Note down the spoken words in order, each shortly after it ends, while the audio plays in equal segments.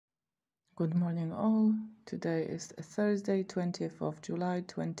Good morning, all. Today is Thursday, 20th of July,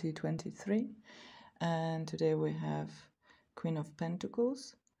 2023, and today we have Queen of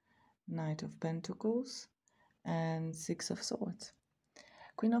Pentacles, Knight of Pentacles, and Six of Swords.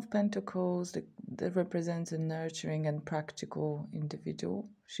 Queen of Pentacles that represents a nurturing and practical individual.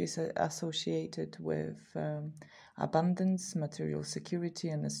 She's associated with abundance, material security,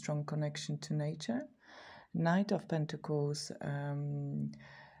 and a strong connection to nature. Knight of Pentacles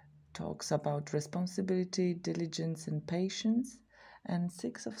talks about responsibility, diligence, and patience. And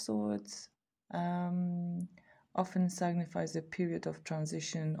Six of Swords often signifies a period of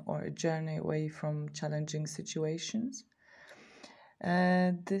transition or a journey away from challenging situations.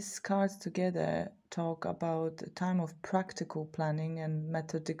 These cards together talk about a time of practical planning and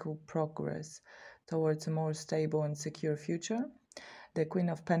methodical progress towards a more stable and secure future. The Queen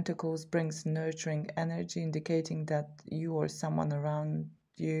of Pentacles brings nurturing energy, indicating that you or someone around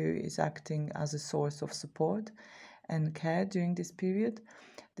you is acting as a source of support and care during this period.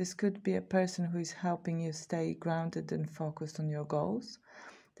 This could be a person who is helping you stay grounded and focused on your goals.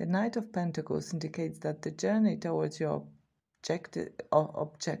 The Knight of Pentacles indicates that the journey towards your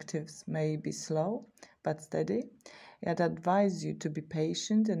objectives may be slow but steady. It advises you to be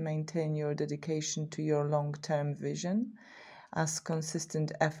patient and maintain your dedication to your long-term vision, as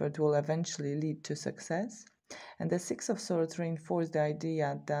consistent effort will eventually lead to success. And the Six of Swords reinforce the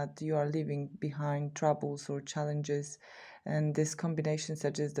idea that you are leaving behind troubles or challenges, and this combination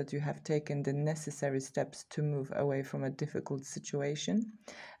suggests that you have taken the necessary steps to move away from a difficult situation,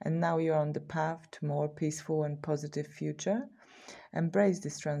 and now you're on the path to more peaceful and positive future. Embrace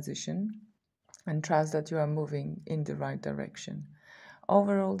this transition and trust that you are moving in the right direction.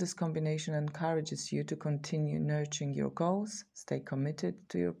 Overall, this combination encourages you to continue nurturing your goals, stay committed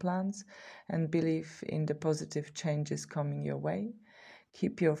to your plans, and believe in the positive changes coming your way.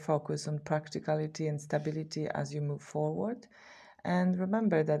 Keep your focus on practicality and stability as you move forward. And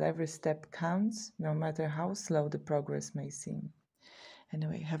remember that every step counts, no matter how slow the progress may seem.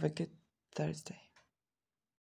 Anyway, have a good Thursday.